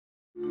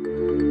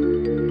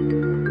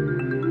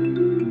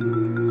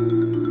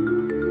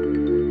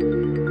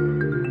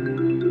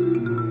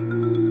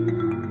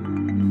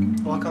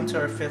to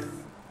our 5th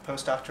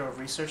Postdoctoral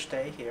Research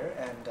Day here,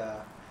 and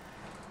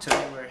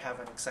today we have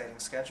an exciting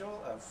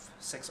schedule of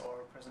 6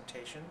 oral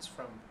presentations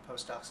from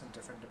postdocs in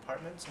different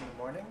departments in the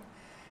morning.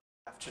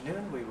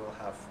 Afternoon we will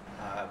have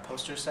a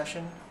poster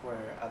session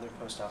where other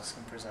postdocs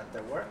can present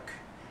their work.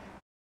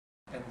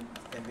 And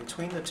in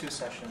between the two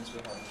sessions we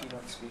have a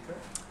keynote speaker.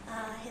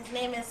 His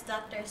name is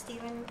Dr.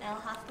 Stephen L.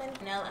 Hoffman,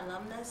 Cornell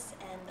alumnus,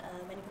 and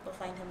many people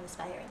find him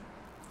inspiring.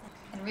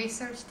 And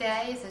Research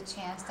Day is a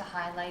chance to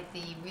highlight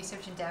the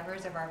research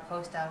endeavors of our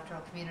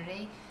postdoctoral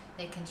community.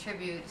 They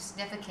contribute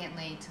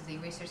significantly to the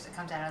research that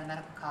comes out of the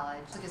medical college.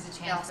 It gives a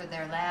chance for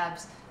their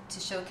labs to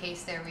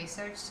showcase their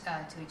research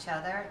to each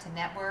other, to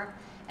network.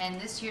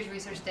 And this year's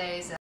Research Day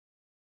is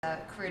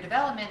career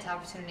development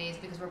opportunities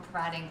because we're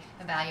providing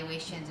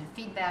evaluations and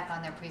feedback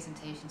on their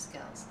presentation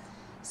skills.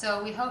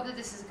 So we hope that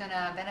this is going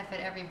to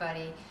benefit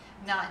everybody,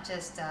 not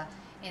just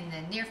in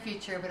the near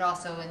future, but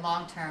also in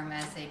long term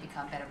as they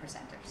become better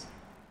presenters.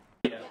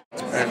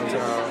 And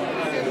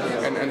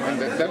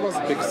that was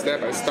a big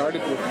step. I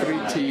started with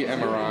 3T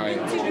MRI,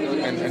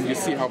 and you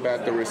see how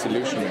bad the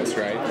resolution is,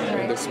 right?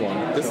 In this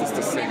one. This is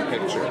the same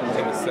picture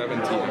in a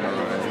 7T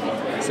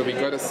MRI. So we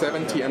got a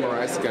 7T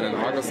MRI scan in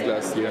August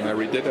last year, and I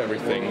redid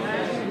everything,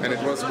 and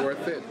it was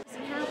worth it.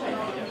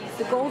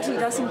 The Golgi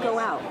doesn't go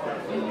out.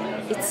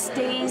 It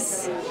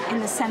stays in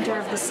the center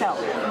of the cell.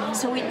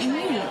 So it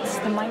needs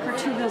the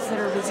microtubules that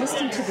are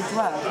resistant to the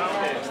drug,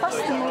 plus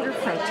the motor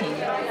protein,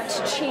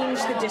 to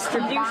change the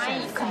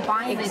distribution.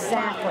 Combine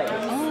exactly.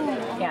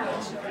 Yeah.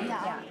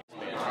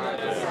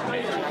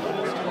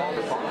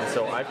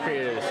 So I've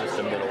created a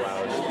system that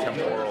allows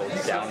temporal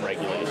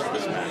downregulation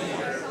of SMAD.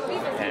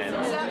 And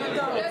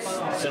it's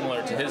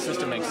similar to his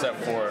system,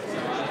 except for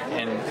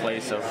in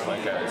place of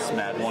like a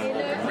SMAD1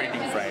 open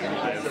reading frame,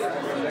 I've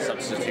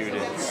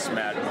substituted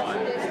SMAD1.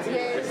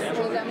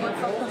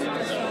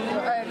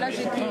 Là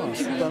j'étais tubule, donc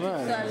j'ai une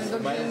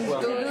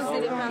dose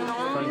d'éléments.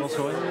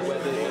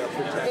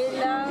 Et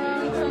là,